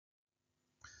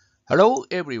Hello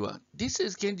everyone, this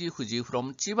is Kenji Fuji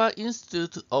from Chiba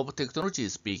Institute of Technology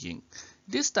speaking.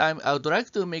 This time I would like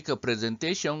to make a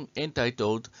presentation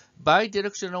entitled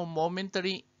Bidirectional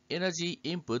Momentary Energy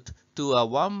Input to a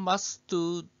One-mass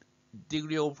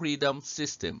Two-degree of freedom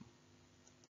system.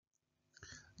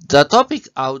 The topic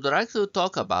I would like to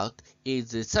talk about is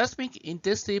the seismic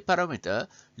intensity parameter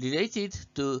related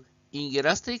to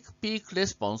inelastic peak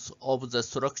response of the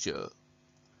structure.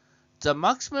 The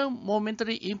maximum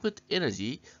momentary input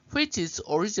energy, which is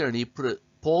originally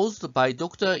proposed by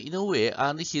Dr. Inoue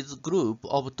and his group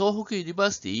of Tohoku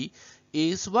University,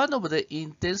 is one of the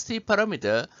intensity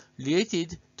parameters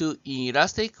related to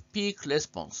inelastic peak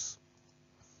response.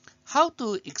 How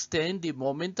to extend the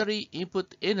momentary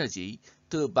input energy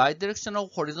to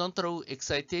bidirectional horizontal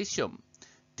excitation?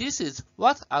 This is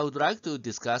what I would like to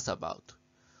discuss about.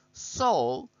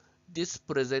 So, this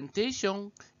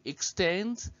presentation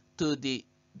extends to the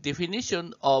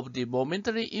definition of the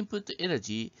momentary input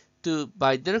energy to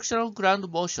bidirectional ground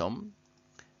motion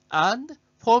and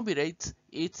formulates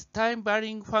its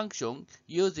time-varying function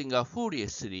using a Fourier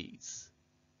series.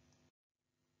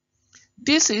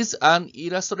 This is an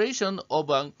illustration of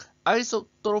an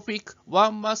isotropic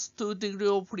one-mass two-degree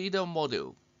of freedom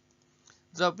model.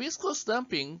 The viscous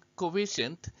damping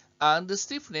coefficient and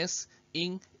stiffness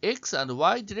in x and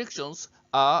y directions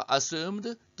are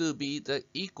assumed to be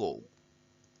equal.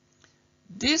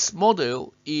 This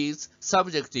model is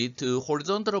subjected to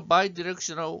horizontal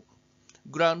bidirectional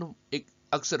ground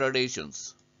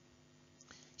accelerations.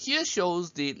 Here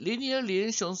shows the linear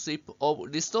relationship of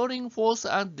restoring force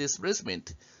and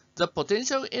displacement. The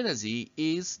potential energy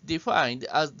is defined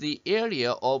as the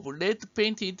area of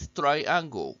red-painted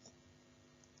triangle.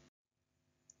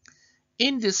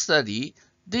 In this study,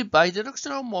 the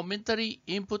bidirectional momentary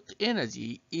input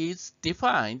energy is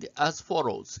defined as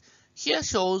follows. Here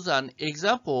shows an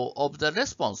example of the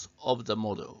response of the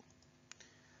model.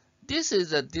 This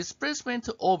is a displacement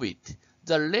orbit.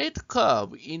 The red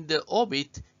curve in the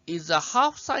orbit is a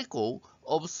half cycle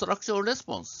of structural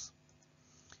response.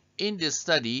 In this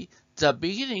study, the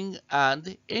beginning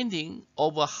and ending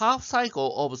of a half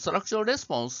cycle of structural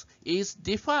response is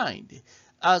defined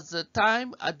as the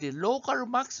time at the local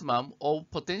maximum of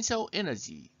potential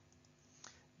energy.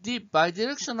 The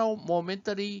bidirectional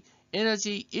momentary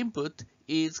energy input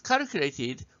is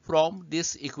calculated from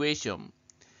this equation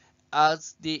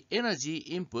as the energy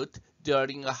input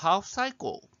during a half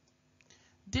cycle.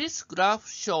 This graph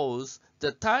shows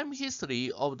the time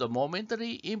history of the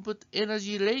momentary input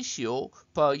energy ratio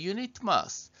per unit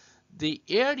mass. The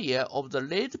area of the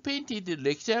red painted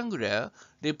rectangular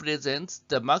represents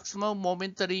the maximum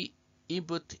momentary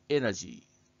input energy.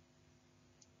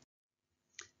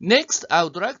 Next, I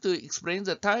would like to explain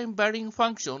the time-varying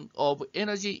function of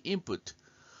energy input.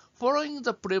 Following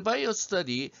the previous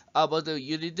study about the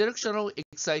unidirectional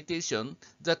excitation,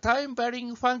 the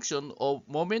time-varying function of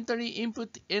momentary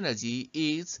input energy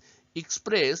is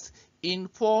expressed in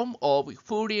form of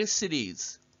Fourier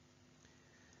series.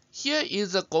 Here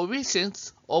is the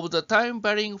coefficients of the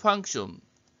time-varying function.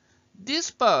 This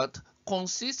part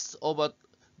consists of a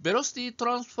velocity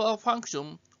transfer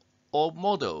function or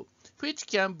model, which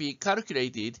can be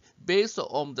calculated based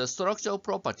on the structural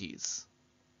properties.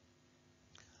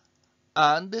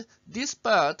 And this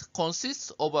part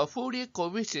consists of a Fourier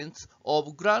coefficient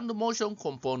of ground motion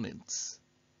components.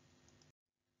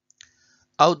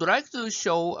 I would like to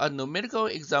show a numerical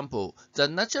example. The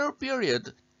natural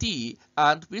period t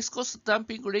and viscous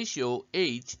damping ratio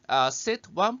h are set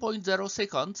 1.0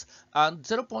 seconds and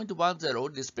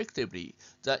 0.10 respectively.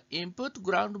 The input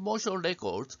ground motion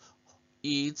record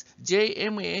is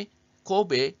JMA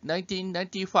Kobe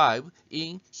 1995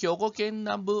 in Hyogo-ken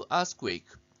Nambu earthquake.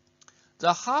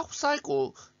 The half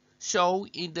cycle shown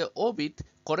in the orbit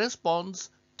corresponds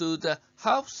to the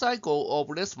half cycle of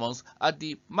response at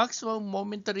the maximum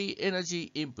momentary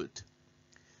energy input.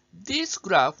 This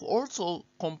graph also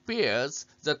compares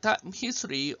the time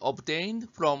history obtained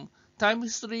from time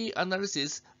history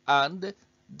analysis and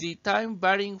the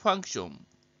time-varying function.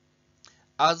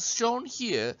 As shown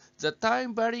here, the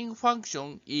time-varying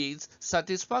function is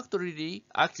satisfactorily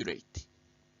accurate.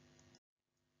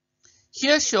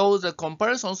 Here shows the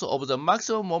comparisons of the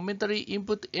maximum momentary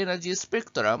input energy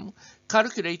spectrum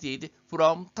calculated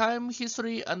from time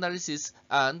history analysis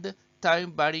and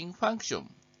time-varying function.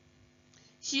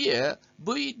 Here,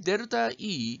 V delta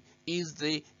E is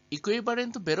the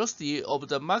equivalent velocity of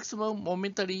the maximum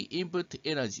momentary input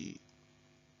energy.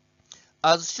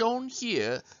 As shown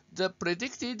here, the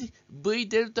predicted V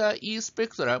delta E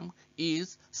spectrum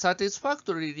is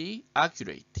satisfactorily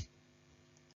accurate.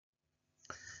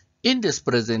 In this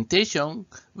presentation,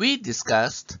 we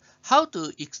discussed how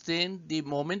to extend the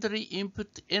momentary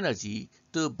input energy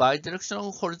to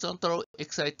bidirectional horizontal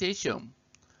excitation.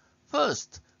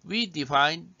 First, we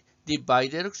defined the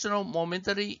bidirectional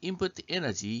momentary input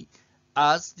energy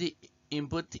as the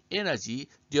input energy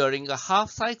during a half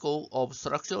cycle of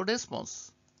structural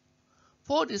response.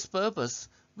 For this purpose,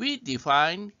 we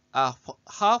define a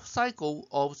half cycle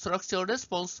of structural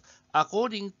response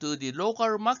according to the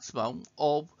local maximum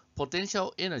of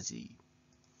potential energy.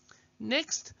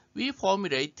 Next, we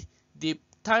formulate the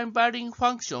time-varying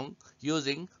function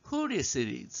using Fourier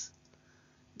series.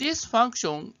 This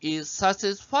function is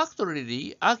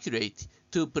satisfactorily accurate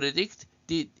to predict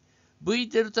the V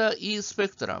delta E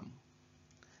spectrum.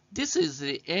 This is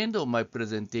the end of my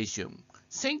presentation.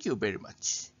 Thank you very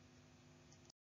much.